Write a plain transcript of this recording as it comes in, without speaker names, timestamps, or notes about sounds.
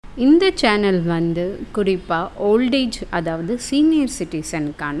இந்த சேனல் வந்து குறிப்பாக ஓல்டேஜ் அதாவது சீனியர்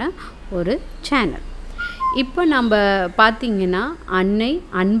சிட்டிசனுக்கான ஒரு சேனல். இப்போ நம்ம பார்த்திங்கன்னா அன்னை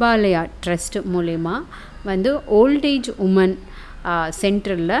அன்பாலயா ட்ரஸ்ட் மூலமா வந்து ஓல்டேஜ் உமன்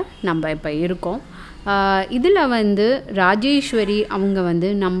சென்டரில் நம்ம இப்போ இருக்கோம். இதில் வந்து ராஜேஸ்வரி அவங்க வந்து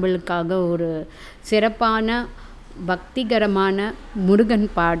நம்மளுக்காக ஒரு சிறப்பான பக்திகரமான முருகன்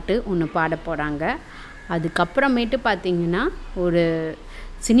பாட்டு ஒன்று பாட போகிறாங்க. அதுக்கப்புறமேட்டு பார்த்திங்கன்னா ஒரு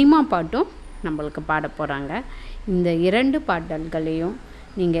சினிமா பாட்டும் நம்மளுக்கு பாட போகிறாங்க. இந்த 2 பாடல்களையும்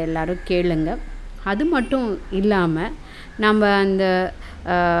நீங்கள் எல்லோரும் கேளுங்க. அது மட்டும் இல்லாமல் நம்ம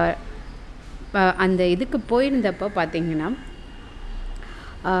அந்த இதுக்கு போயிருந்தப்போ பார்த்திங்கன்னா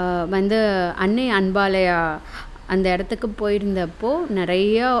வந்து அன்னை அன்பாலயா அந்த இடத்துக்கு போயிருந்தப்போ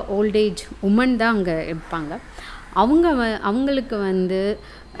நிறையா ஓல்டேஜ் உமன் தான் அங்கே இருப்பாங்க. அவங்களுக்கு வந்து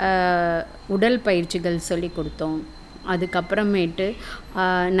உடல் பயிற்சிகள் சொல்லி கொடுத்தோம். அதுக்கப்புறமேட்டு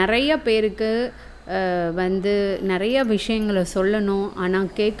நிறைய பேருக்கு வந்து நிறைய விஷயங்களை சொல்லணும்,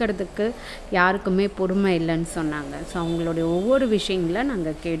 ஆனால் கேட்குறதுக்கு யாருக்குமே பொறுமை இல்லைன்னு சொன்னாங்க. ஸோ அவங்களுடைய ஒவ்வொரு விஷயங்களை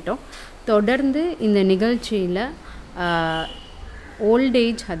நாங்கள் கேட்டோம். தொடர்ந்து இந்த நிகழ்ச்சியில்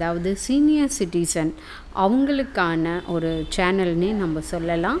ஓல்டேஜ் அதாவது சீனியர் சிட்டிசன் அவங்களுக்கான ஒரு சேனல்னே நம்ம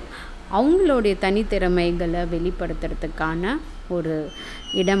சொல்லலாம். அவங்களுடைய தனித்திறமைகளை வெளிப்படுத்துறதுக்கான ஒரு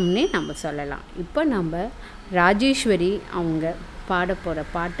இடம்னே நம்ம சொல்லலாம். இப்போ நம்ம ராஜேஸ்வரி அவங்க பாட போகிற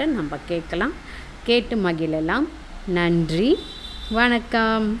பாட்டை நம்ம கேட்கலாம், கேட்டு மகிழலாம். நன்றி,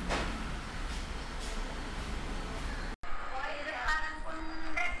 வணக்கம்.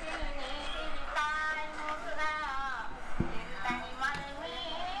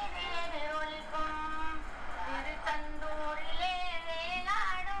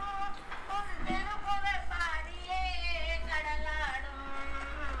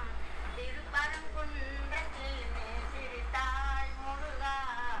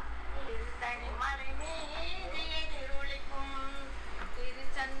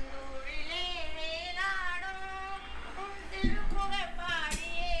 Sandu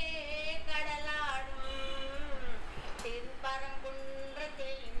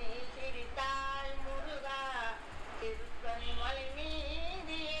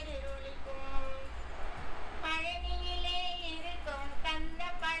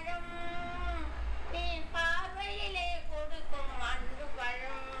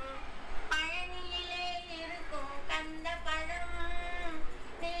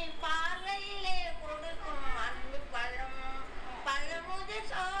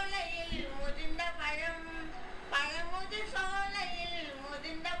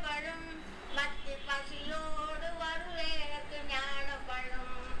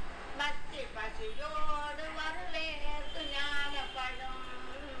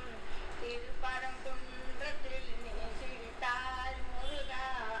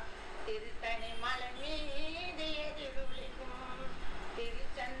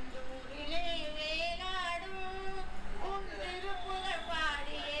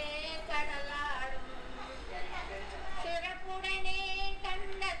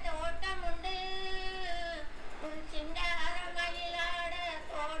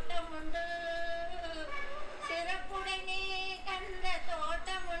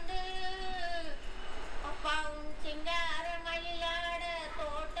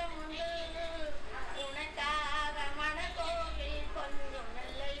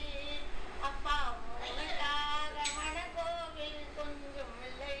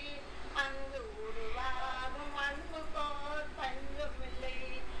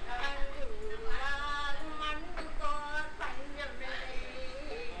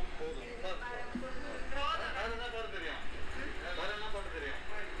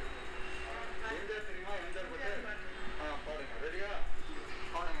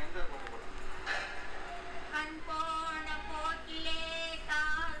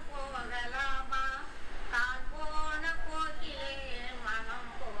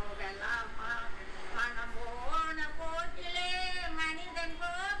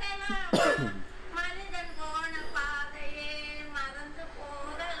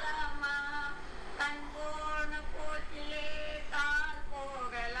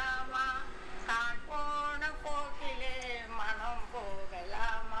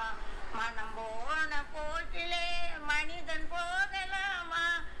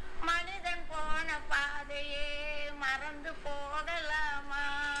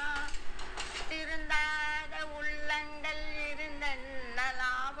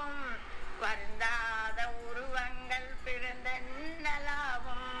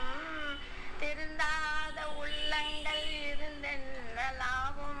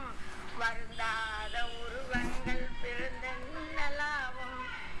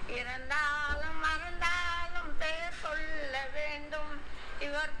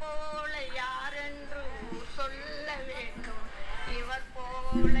இவர் போல யாரென்று சொல்ல வேண்டும், இவர்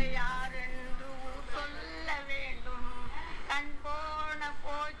போல யாரென்று சொல்ல வேண்டும். கண் போன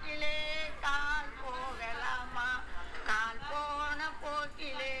போக்கிலே கால் போகலாமா, கால் போன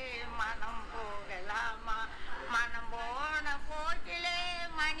போக்கிலே மனம் போகலாமா, மனம் போன போக்கிலே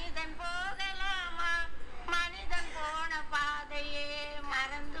மனிதன் போகலாமா, மனிதன் போன பாதையே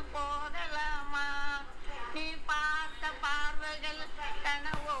மறந்து போகலாமா. நீ பார்த்த பார்வைகள்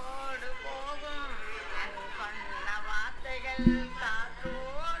கனவோடு போகும், நீ சொன்ன வார்த்தைகள்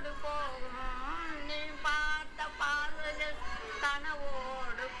காற்றோடு போகும். நீ பார்த்த பார்வைகள்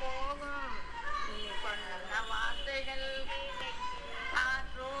கனவோடு போகும், நீ சொன்ன வார்த்தைகள்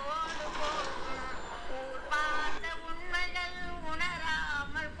காற்றோடு போகும். ஊர் பார்த்த உண்மைகள்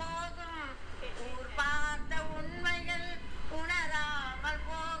உணராமல் போகும், ஊர் பார்த்த உண்மைகள் உணராமல்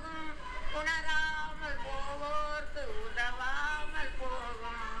போகும். உணராமல் போவோர்க்கு உதவாமல்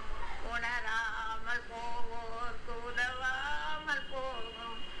போகும், உணராமல் போவோர்க்கு உதவாமல்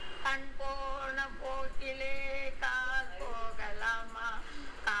போகும். கண் போன போக்கிலே கால் போகலாமா,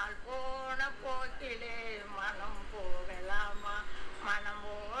 கால் போன போக்கிலே மனம் போகலாமா, மனம்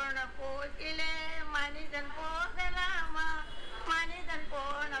போன போக்கிலே மனிதன் போகலாமா, மனிதன்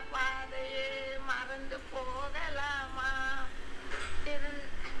போன பாதையே மறந்து போகலாமா.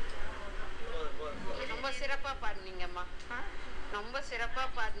 ரொம்ப சிறப்பா பாடுனீங்கம்மா, ரொம்ப சிறப்பா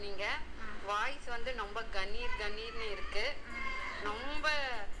பாடுனீங்க. வாய்ஸ் வந்து ரொம்ப கணீர்னு இருக்கு. ரொம்ப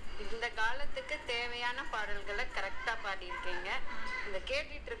இந்த காலத்துக்கு தேவையான பாடல்களை கரெக்டா பாடியிருக்கீங்க. இதை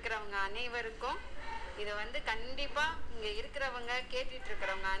கேட்டுட்டு இருக்கிறவங்க அனைவருக்கும் இதை வந்து கண்டிப்பா இங்க இருக்கிறவங்க கேட்டுட்டு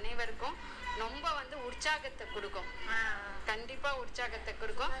இருக்கிறவங்க அனைவருக்கும் ரொம்ப வந்து உற்சாகத்தை கொடுக்கும், கண்டிப்பா உற்சாகத்தை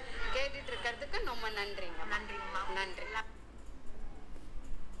கொடுக்கும். கேட்டுட்டு இருக்கிறதுக்கு ரொம்ப நன்றிங்க. நன்றிங்கம்மா. நன்றி.